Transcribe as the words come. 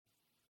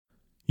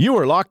You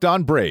are Locked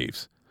On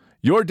Braves,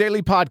 your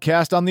daily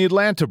podcast on the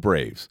Atlanta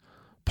Braves,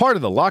 part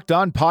of the Locked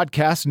On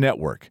Podcast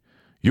Network,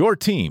 your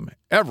team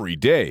every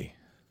day.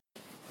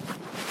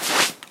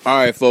 All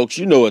right, folks,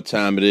 you know what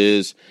time it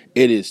is.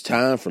 It is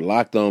time for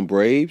Locked On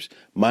Braves.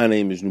 My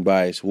name is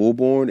Nubias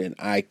Woolborn, and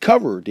I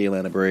cover the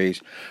Atlanta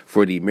Braves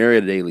for the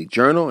Marietta Daily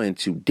Journal. And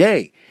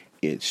today,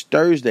 it's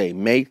Thursday,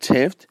 May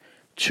 10th,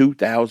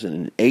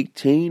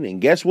 2018.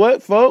 And guess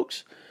what,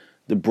 folks?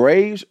 The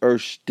Braves are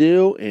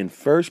still in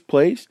first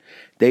place.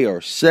 They are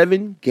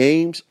 7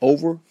 games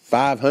over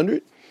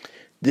 500.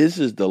 This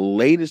is the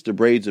latest the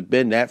Braves have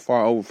been that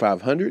far over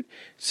 500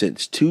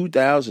 since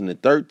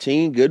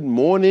 2013. Good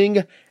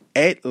morning,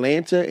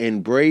 Atlanta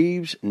and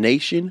Braves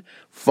Nation,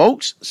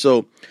 folks.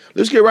 So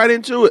let's get right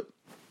into it.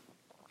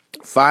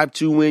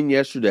 5-2 win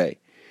yesterday.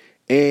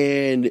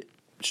 And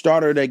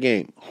starter of that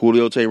game,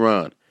 Julio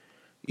Teheran.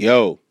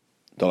 The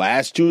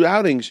last 2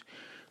 outings,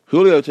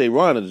 Julio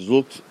Teheran has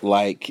looked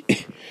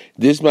like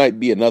this might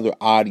be another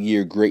odd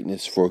year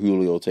greatness for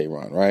Julio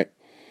Teheran, right?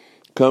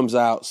 Comes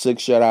out,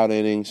 6 shutout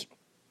innings.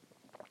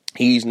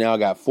 He's now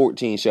got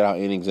 14 shutout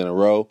innings in a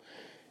row.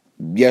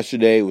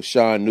 Yesterday was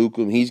Sean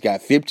Newcomb. He's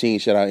got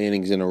 15 shutout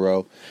innings in a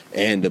row.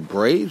 And the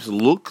Braves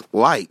look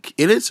like,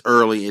 and it's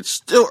early, it's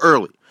still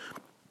early.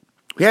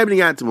 We haven't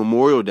even gotten to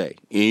Memorial Day.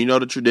 And you know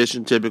the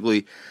tradition,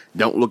 typically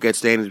don't look at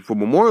standings for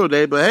Memorial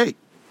Day. But hey,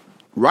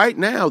 right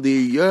now,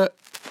 the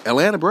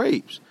Atlanta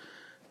Braves,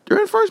 they're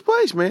in first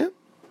place, man.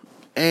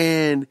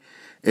 And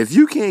if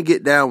you can't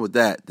get down with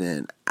that,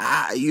 then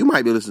you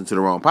might be listening to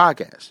the wrong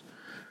podcast.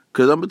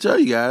 Because I'm going to tell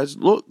you guys,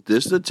 look,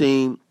 this is a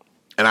team,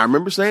 and I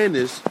remember saying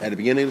this at the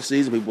beginning of the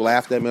season. People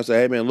laughed at me and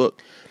said, hey, man,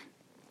 look,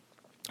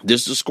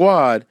 this is a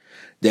squad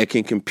that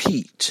can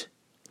compete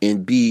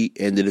and be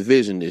in the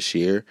division this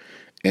year.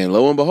 And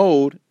lo and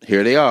behold,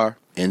 here they are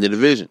in the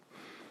division.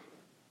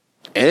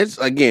 And it's,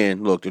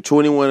 again, look, they're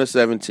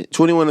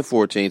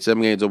 21-14,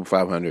 7 games over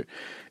 500.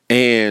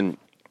 And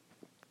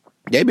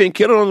they've been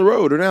killing on the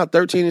road. They're now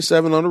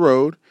 13-7 on the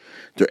road.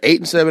 They're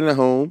 8-7 at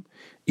home.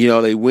 You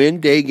know, they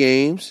win day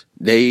games.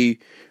 They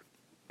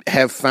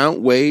have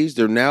found ways.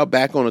 They're now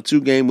back on a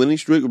 2-game winning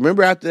streak.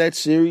 Remember after that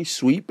series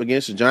sweep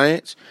against the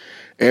Giants?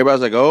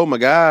 Everybody's like, oh, my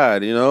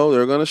God,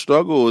 they're going to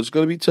struggle. It's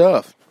going to be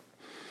tough.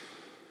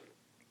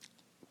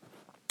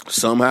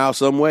 Somehow,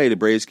 some way, the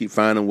Braves keep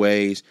finding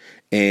ways.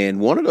 And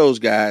one of those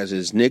guys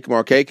is Nick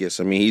Markakis.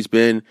 I mean, he's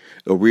been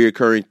a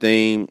reoccurring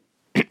theme.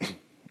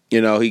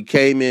 He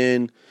came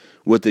in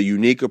with a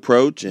unique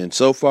approach, and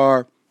so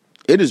far,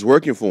 it is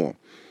working for him.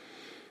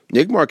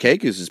 Nick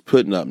Markakis is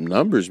putting up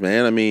numbers,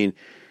 man. I mean,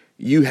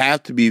 you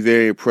have to be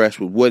very impressed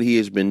with what he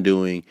has been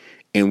doing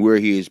and where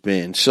he has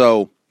been.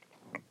 So,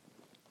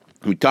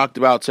 we talked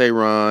about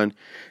Teheran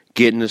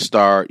getting the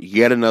start,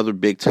 yet another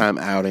big-time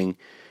outing,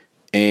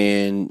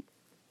 and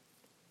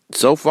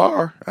so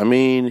far, I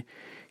mean,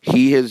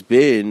 he has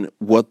been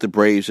what the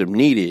Braves have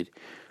needed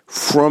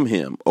from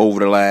him over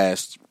the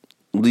last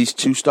at least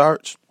 2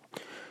 starts.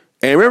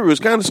 And remember, it was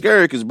kind of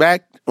scary because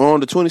back on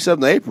the 27th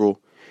of April,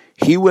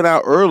 he went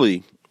out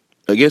early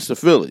against the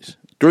Phillies,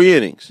 3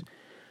 innings.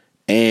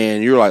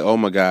 And you're like, oh,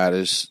 my God,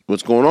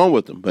 what's going on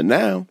with him? But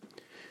now,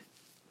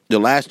 the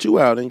last 2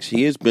 outings,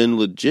 he has been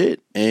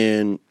legit.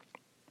 And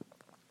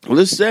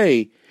let's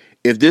say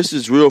if this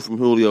is real from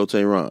Julio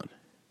Teheran,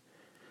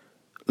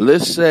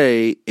 let's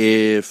say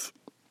if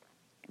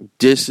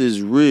this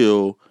is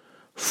real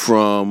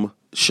from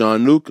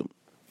Sean Newcomb,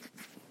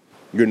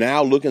 you're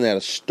now looking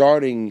at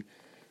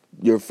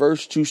your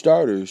first 2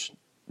 starters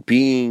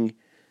being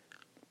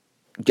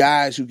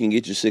guys who can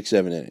get you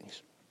 6-7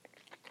 innings.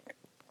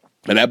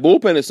 And that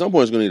bullpen at some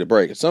point is going to need a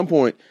break. At some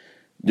point,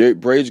 the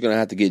Braves are going to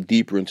have to get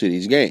deeper into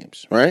these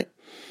games, right?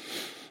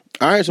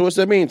 All right, so what's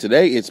that mean?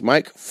 Today, it's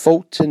Mike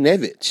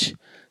Foltynewicz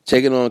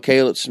taking on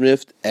Caleb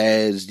Smith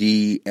as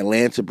the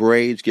Atlanta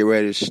Braves get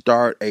ready to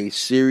start a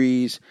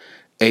series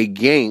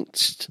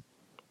against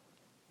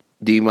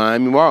the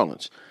Miami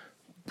Marlins.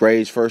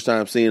 Braves' first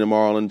time seeing the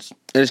Marlins.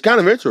 And it's kind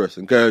of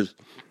interesting because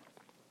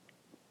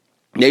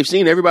they've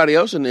seen everybody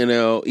else in the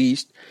NL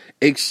East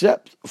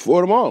except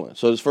for the Marlins.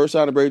 So it's the first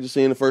time the Braves are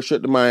seeing the first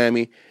trip to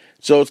Miami.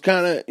 So it's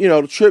kind of,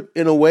 the trip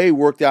in a way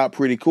worked out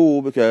pretty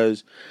cool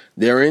because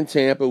they're in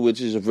Tampa,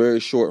 which is a very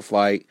short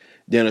flight,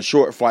 then a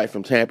short flight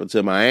from Tampa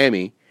to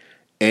Miami.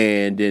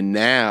 And then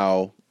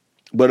now,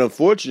 but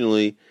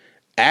unfortunately,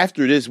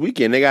 after this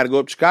weekend, they got to go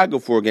up to Chicago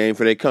for a game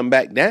before they come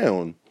back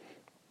down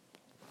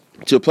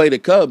to play the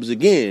Cubs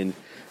again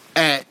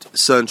at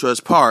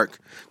SunTrust Park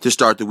to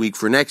start the week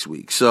for next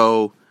week.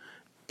 So,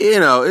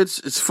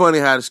 it's funny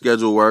how the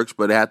schedule works,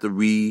 but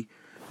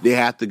they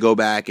have to go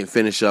back and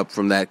finish up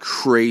from that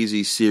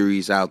crazy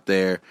series out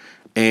there.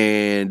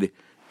 And,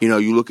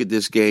 you look at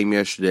this game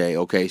yesterday,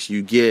 okay, so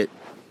you get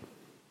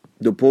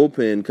the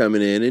bullpen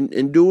coming in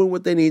and doing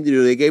what they need to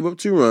do. They gave up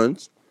 2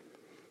 runs.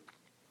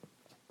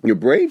 Your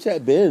Braves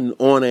had been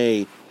on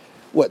a,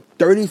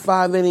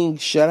 35-inning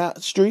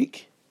shutout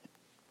streak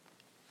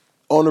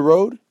on the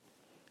road?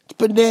 It's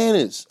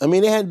bananas. I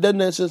mean, they hadn't done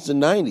that since the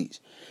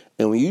 90s.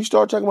 And when you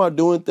start talking about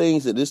doing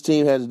things that this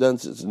team has done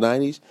since the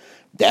 90s,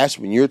 that's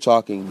when you're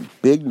talking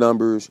big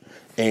numbers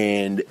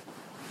and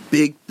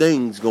big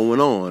things going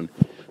on.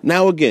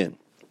 Now, again,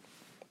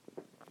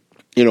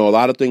 a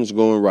lot of things are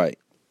going right.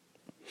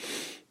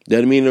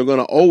 Doesn't mean they're going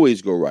to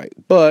always go right.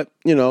 But,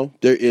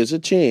 there is a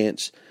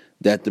chance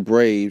that the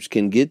Braves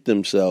can get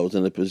themselves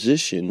in a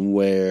position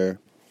where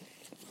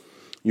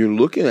you're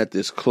looking at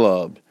this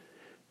club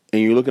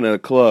and you're looking at a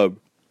club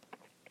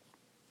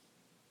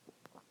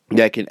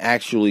that can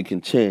actually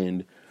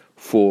contend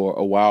for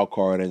a wild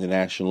card in the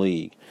National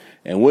League.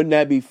 And wouldn't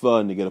that be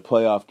fun to get a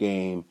playoff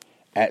game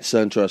at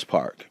SunTrust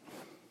Park?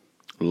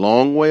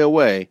 Long way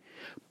away,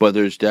 but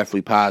there's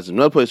definitely positive.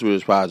 Another place where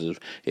there's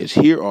positive is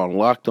here on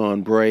Locked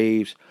On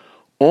Braves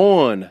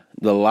on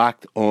the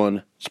Locked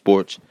On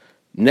Sports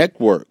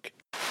Network.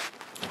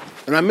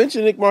 And I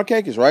mentioned Nick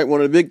Markakis, right? One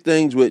of the big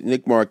things with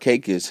Nick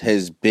Markakis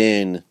has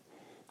been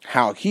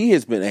how he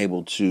has been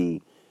able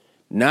to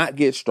not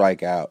get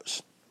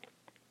strikeouts,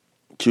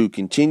 to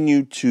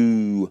continue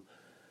to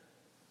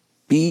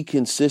be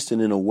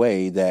consistent in a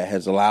way that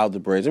has allowed the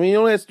Braves. He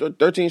only has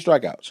 13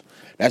 strikeouts.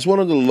 That's one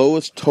of the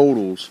lowest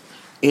totals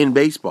in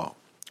baseball.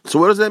 So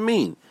what does that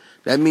mean?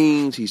 That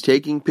means he's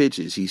taking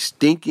pitches. He's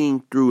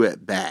stinking through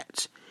at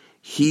bats.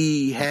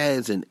 He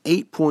has an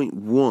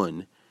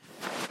 8.1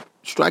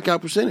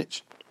 strikeout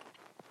percentage.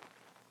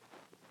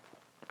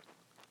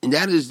 And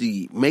that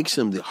makes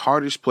him the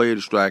hardest player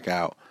to strike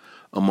out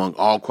among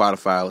all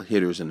qualified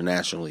hitters in the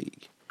National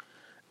League.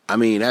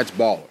 That's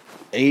baller.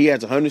 And he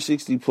has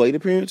 160 plate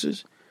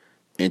appearances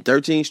and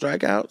 13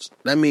 strikeouts.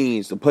 That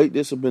means the plate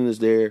discipline is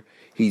there.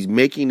 He's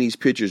making these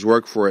pitchers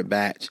work for at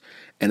bats.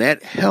 And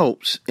that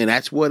helps. And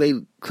that's what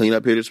a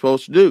cleanup hitter is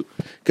supposed to do.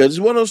 Because it's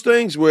one of those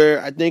things where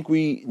I think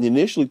we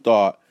initially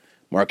thought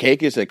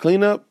Markakis at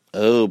cleanup,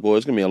 oh boy,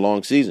 it's going to be a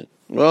long season.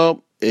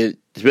 Well,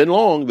 it's been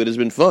long, but it's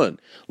been fun.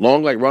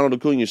 Long like Ronald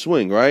Acuna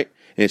swing, right?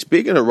 And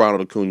speaking of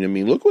Ronald Acuna,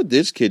 look what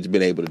this kid's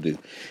been able to do.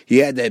 He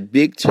had that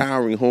big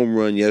towering home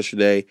run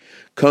yesterday,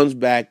 comes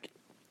back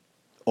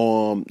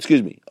on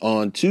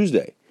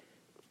Tuesday.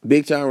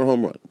 Big towering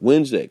home run.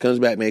 Wednesday, comes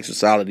back, makes some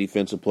solid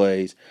defensive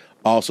plays,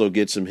 also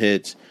gets some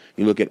hits.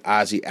 You look at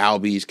Ozzie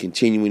Albies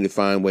continuing to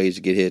find ways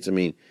to get hits.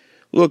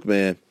 Look,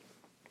 man,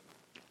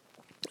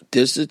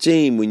 this is a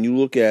team, when you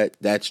look at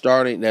that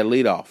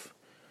leadoff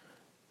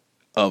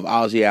of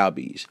Ozzie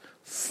Albies,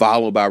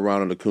 followed by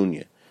Ronald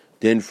Acuna,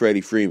 then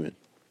Freddie Freeman.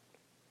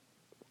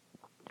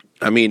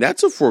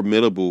 That's a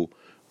formidable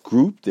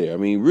group there.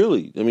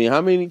 Really.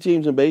 How many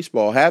teams in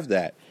baseball have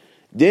that?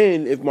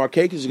 Then, if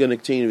Markakis is going to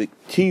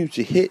continue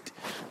to hit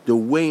the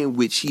way in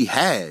which he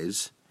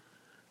has,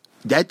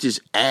 that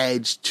just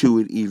adds to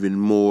it even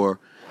more.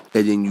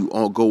 And then you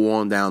all go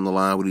on down the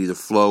line with either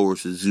Flo or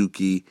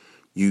Suzuki.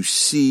 You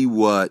see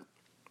what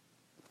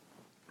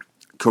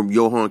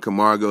Johan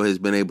Camargo has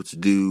been able to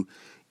do,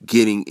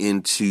 getting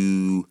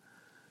into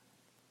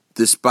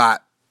the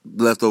spot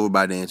left over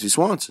by Dansby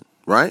Swanson,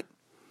 right?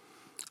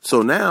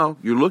 So now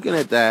you're looking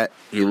at that.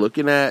 You're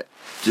looking at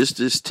just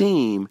this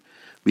team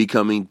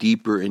becoming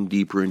deeper and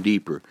deeper and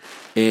deeper.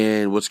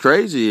 And what's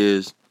crazy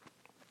is,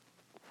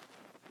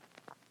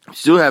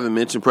 still haven't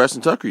mentioned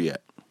Preston Tucker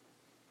yet.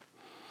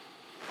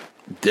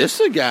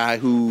 This is a guy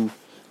who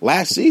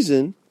last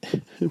season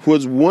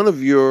was one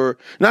of your,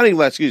 not even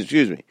last season,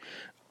 excuse me,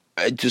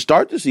 to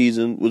start the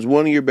season was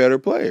one of your better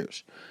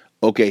players.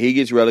 Okay, he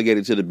gets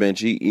relegated to the bench.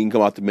 He can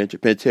come off the bench or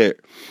pinch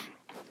hit.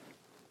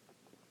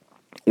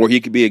 Or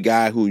he could be a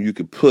guy who you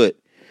could put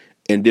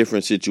in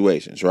different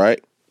situations,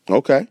 right?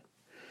 Okay.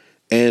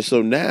 And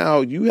so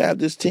now you have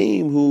this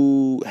team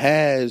who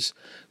has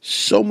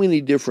so many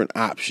different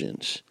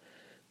options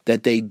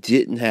that they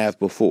didn't have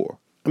before.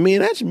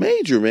 That's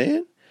major,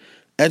 man.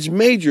 That's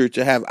major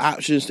to have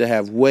options, to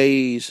have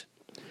ways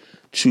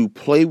to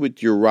play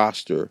with your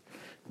roster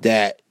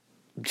that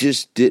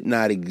just did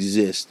not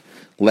exist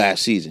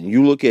last season.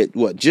 You look at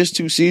just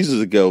 2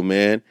 seasons ago,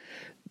 man.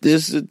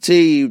 This is a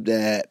team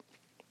that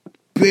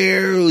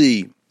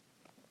barely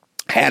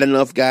had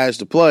enough guys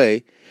to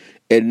play,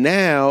 and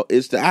now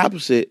it's the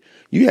opposite.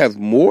 You have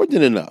more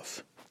than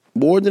enough,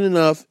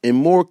 and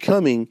more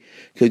coming,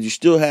 because you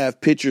still have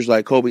pitchers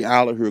like Kobe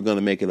Allen who are going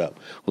to make it up.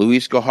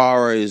 Luis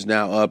Gohara is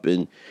now up,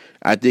 and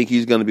I think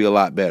he's going to be a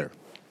lot better.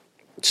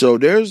 So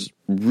there's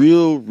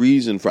real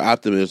reason for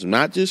optimism,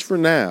 not just for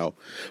now,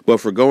 but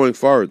for going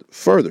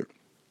further.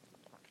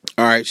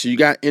 All right, so you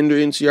got Ender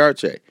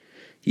Inciarte.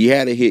 He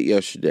had a hit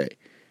yesterday.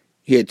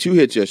 He had 2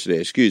 hits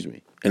yesterday,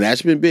 and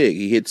that's been big.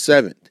 He hit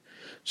 7th.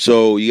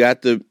 So you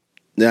got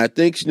now I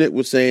think Schnitt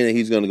was saying that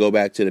he's going to go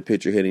back to the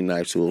pitcher hitting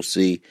knife, so we'll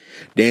see.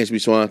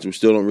 Dansby Swanson, we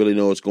still don't really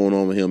know what's going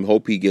on with him.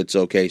 Hope he gets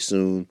okay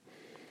soon.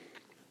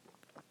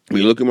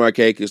 We look at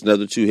Markakis,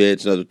 another 2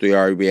 hits, another 3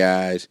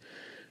 RBIs.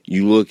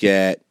 You look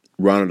at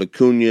Ronald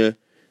Acuna,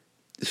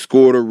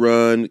 scored a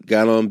run,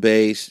 got on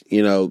base,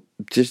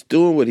 just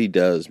doing what he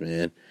does,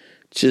 man.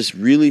 Just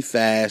really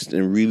fast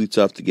and really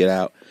tough to get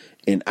out.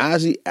 And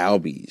Ozzie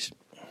Albies,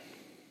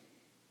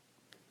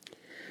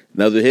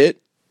 another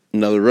hit,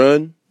 another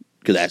run,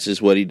 because that's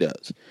just what he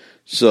does.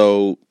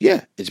 So,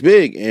 yeah, it's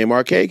big. And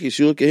Markakis,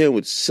 you look at him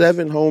with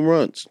 7 home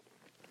runs.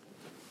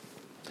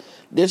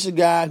 This is a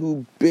guy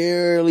who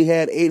barely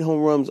had 8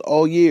 home runs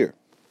all year.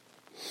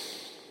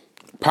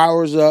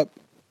 Power's up.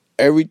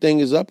 Everything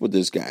is up with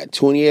this guy.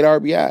 28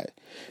 RBI.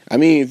 I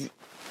mean,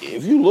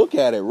 if you look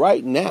at it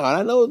right now, and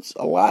I know it's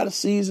a lot of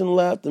season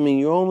left. I mean,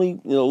 you're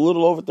only a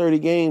little over 30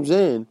 games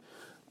in,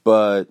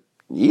 but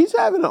he's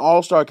having an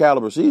all-star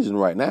caliber season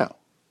right now.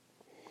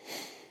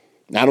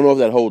 I don't know if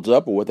that holds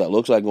up or what that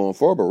looks like going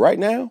forward, but right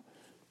now,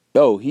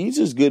 he's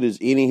as good as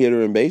any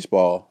hitter in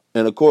baseball.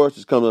 And, of course,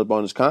 it's coming up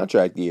on his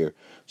contract year.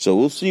 So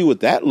we'll see what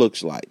that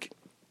looks like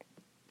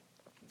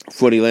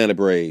for the Atlanta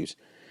Braves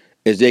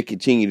as they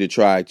continue to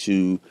try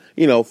to,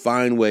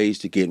 find ways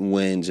to get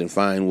wins and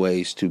find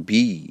ways to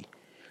be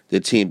the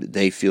team that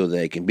they feel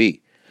they can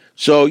be.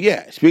 So,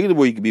 yeah, speaking of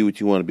where you can be what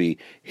you want to be,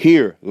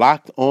 here,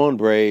 Locked On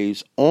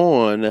Braves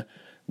on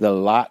the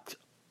Locked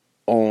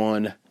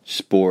On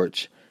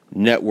Sports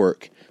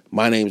Network.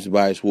 My name is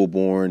Tobias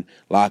Woolborn,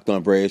 Locked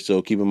On Braves.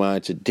 So keep in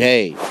mind,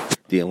 today,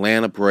 the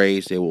Atlanta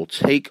Braves, they will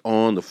take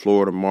on the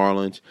Florida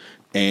Marlins.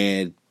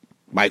 And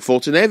Mike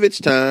Foltynewicz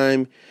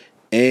time.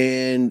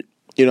 And,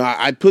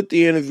 I put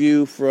the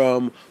interview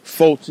from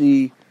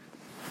Folty,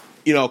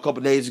 a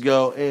couple days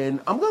ago. And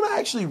I'm going to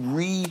actually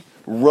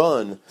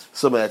rerun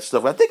some of that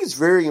stuff. I think it's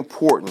very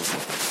important,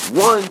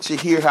 one, to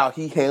hear how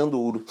he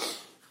handled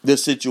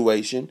this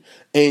situation,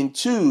 and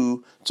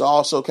 2, to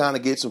also kind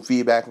of get some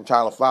feedback from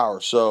Tyler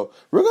Flowers. So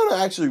we're going to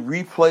actually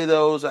replay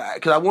those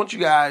because I want you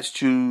guys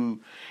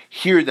to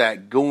hear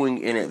that going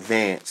in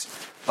advance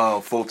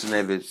of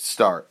Foltynewicz's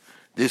start.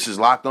 This is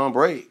Locked On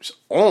Braves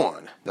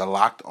on the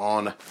Locked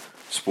On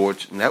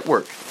Sports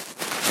Network.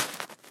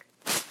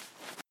 It's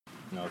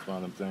one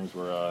of them things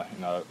where,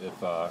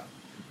 if I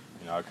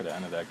could have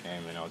ended that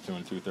game, 2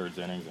 2/3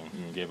 innings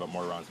and gave up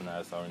more runs than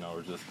that. So,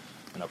 we're just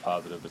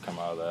positive to come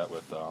out of that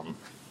with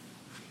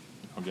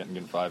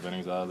getting 5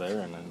 innings out of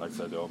there. And then, like I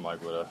said, the old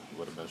Mike would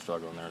have been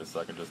struggling there in a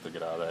second just to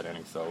get out of that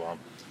inning. So,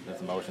 if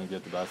the emotions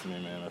get the best of me,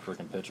 man, I'm a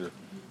freaking pitcher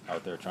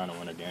out there trying to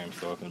win a game.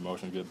 So, if the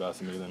emotions get the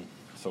best of me, then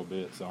so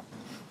be it. So.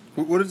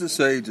 What does it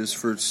say just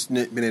for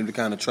Snit being able to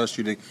kind of trust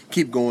you to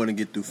keep going and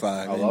get through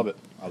 5? I love it.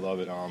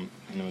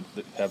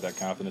 Have that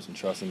confidence and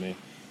trust in me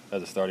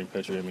as a starting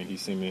pitcher. I mean,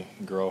 he's seen me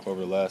grow over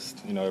the last,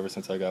 ever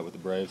since I got with the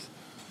Braves.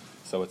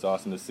 So it's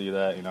awesome to see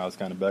that. I was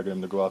kind of begging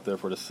him to go out there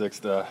for the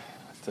 6th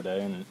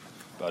today,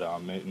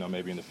 but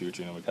maybe in the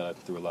future. We kind of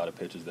threw a lot of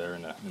pitches there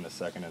in the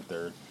 2nd and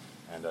 3rd,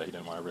 and he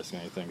didn't want to risk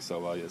anything.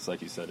 So it's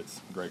like you said, it's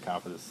great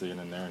confidence seeing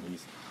in there, and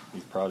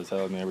he's proud as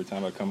hell of me every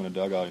time I come in the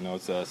dugout.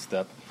 It's a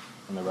step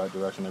in the right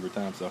direction every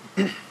time. So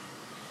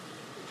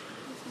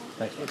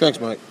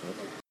Thanks, Mike.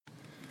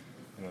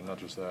 Not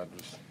just that,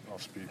 just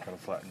off speed kind of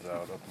flattens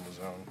out up in the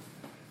zone.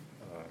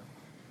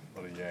 A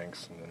lot of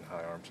yanks and then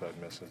high arm side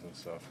misses and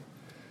stuff.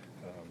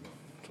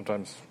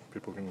 Sometimes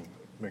people can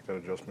make that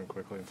adjustment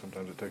quickly, and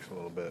sometimes it takes a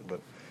little bit.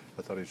 But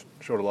I thought he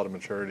showed a lot of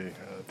maturity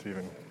to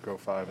even go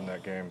 5 in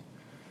that game.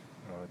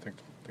 I think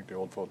the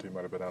old Folty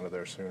might have been out of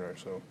there sooner.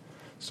 So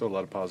still a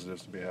lot of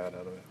positives to be had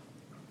out of it.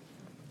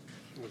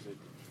 Was it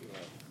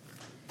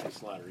the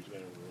slider? He's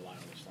been able to rely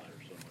on the slider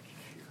so much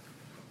this year.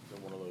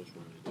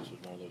 This was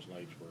one of those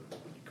nights where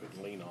you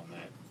couldn't lean on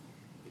that.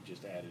 It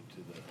just added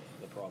to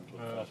the problems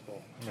with the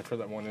fastball. For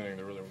that one inning,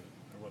 there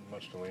wasn't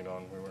much to lean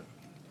on.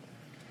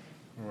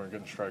 We weren't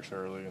getting strikes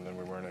early, and then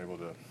we weren't able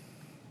to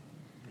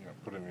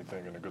put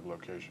anything in a good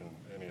location,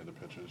 any of the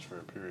pitches for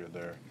a period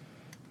there.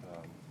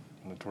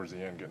 And then towards the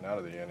end, getting out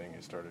of the inning,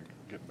 he started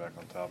getting back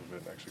on top of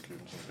it and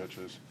executing some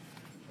pitches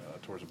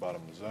towards the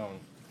bottom of the zone.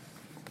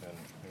 And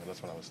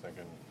that's when I was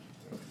thinking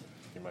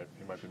he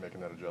might be making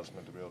that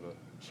adjustment to be able to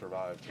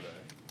survive today.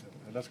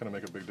 And that's going to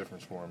make a big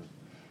difference for him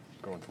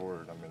going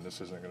forward. I mean, this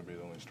isn't going to be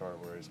the only start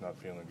where he's not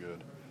feeling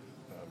good,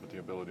 but the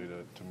ability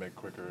to make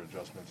quicker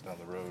adjustments down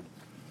the road.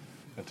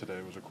 And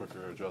today was a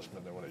quicker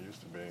adjustment than what it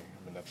used to be.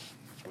 I mean, that's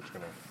what's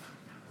going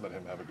to let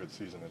him have a good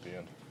season at the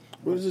end.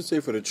 What does it say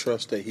for the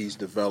trust that he's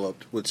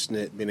developed with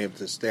Snit being able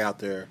to stay out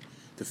there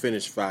to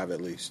finish 5 at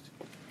least?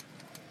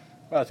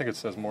 Well, I think it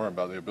says more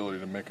about the ability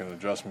to make an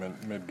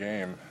adjustment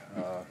mid-game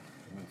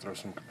and throw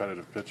some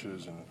competitive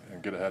pitches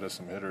and get ahead of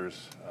some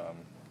hitters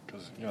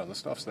because, the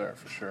stuff's there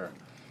for sure.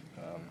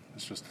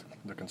 It's just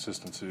the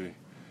consistency,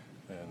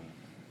 and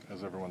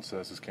as everyone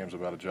says, this game's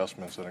about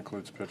adjustments. That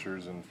includes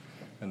pitchers and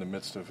in the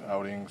midst of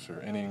outings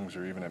or innings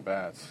or even at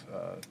bats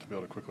to be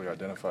able to quickly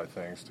identify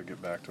things to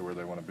get back to where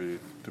they want to be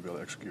to be able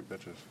to execute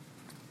pitches.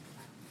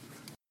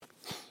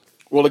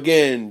 Well,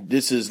 again,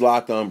 this is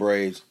Locked On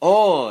Braves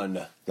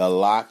on the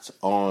Locked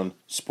On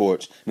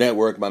Sports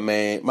Network. My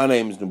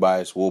name is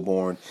Tobias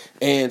Woolborn.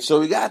 And so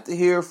we got to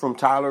hear from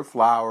Tyler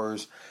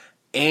Flowers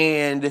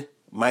and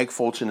Mike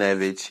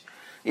Foltynewicz,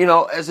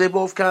 as they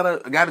both kind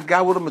of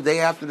got with them a day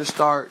after the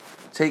start,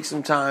 take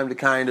some time to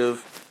kind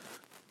of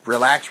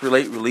relax,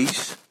 relate,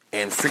 release,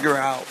 and figure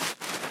out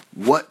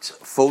what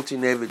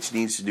Foltynewicz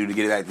needs to do to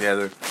get it back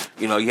together.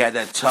 He had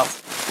that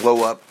tough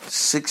blow-up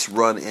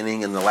 6-run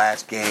inning in the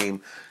last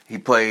game. He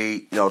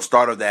played,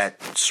 start of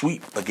that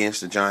sweep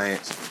against the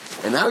Giants.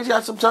 And now he's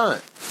got some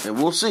time. And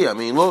we'll see. I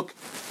mean, look,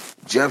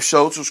 Jeff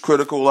Schultz was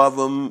critical of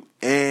him,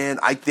 and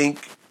I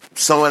think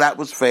some of that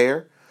was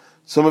fair.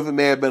 Some of it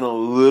may have been a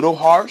little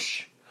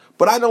harsh.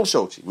 But I know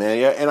Schultz, man.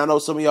 Yeah, and I know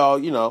some of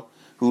y'all,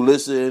 who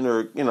listen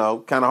are,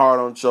 kind of hard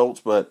on Schultz.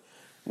 But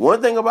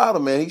one thing about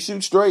him, man, he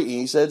shoots straight and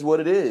he says what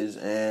it is.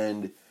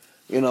 And,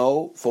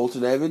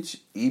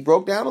 Fultonevich, he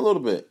broke down a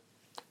little bit.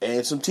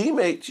 And some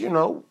teammates,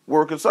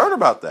 were concerned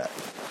about that.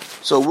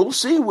 So we'll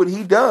see what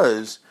he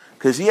does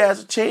because he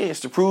has a chance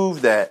to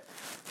prove that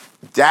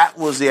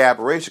was the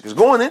aberration. Because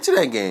going into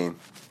that game,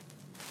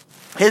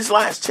 his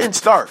last 10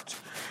 starts,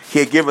 he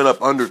had given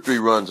up under 3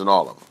 runs in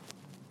all of them.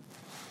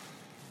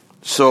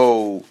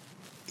 So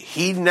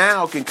he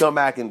now can come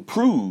back and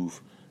prove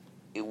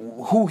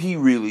who he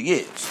really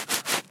is.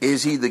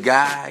 Is he the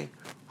guy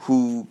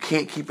who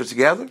can't keep it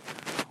together?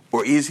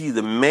 Or is he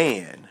the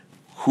man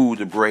who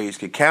the Braves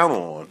could count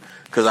on?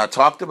 Because I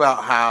talked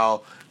about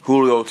how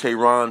Julio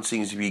Teheran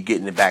seems to be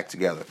getting it back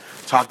together.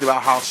 Talked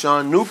about how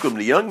Sean Newcomb,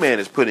 the young man,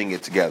 is putting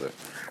it together.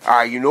 All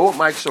right, you know what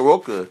Mike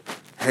Soroka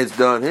has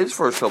done his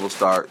first couple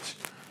starts.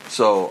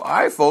 So, all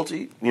right,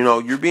 Fulty,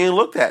 you're being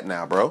looked at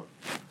now, bro.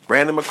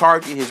 Brandon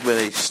McCarthy has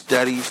been a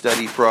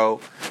steady pro.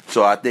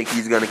 So I think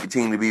he's going to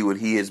continue to be what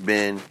he has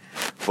been.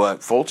 But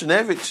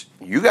Fultonevich,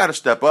 you got to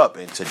step up.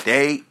 And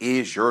today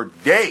is your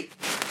day.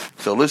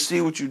 So let's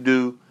see what you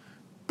do.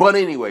 But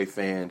anyway,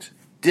 fans,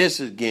 this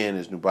again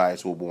is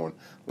Nubias Wilborn,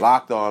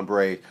 Locked On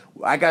Braves.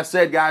 Like I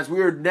said, guys, we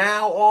are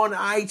now on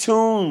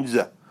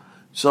iTunes.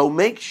 So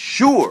make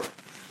sure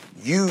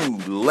you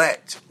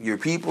let your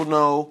people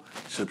know.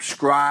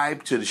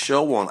 Subscribe to the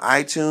show on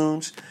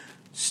iTunes.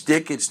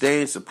 Stick and stay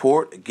in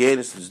support. Again,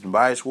 this is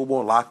Nubias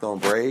Wilborn, Locked On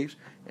Braves,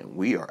 and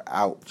we are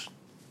out.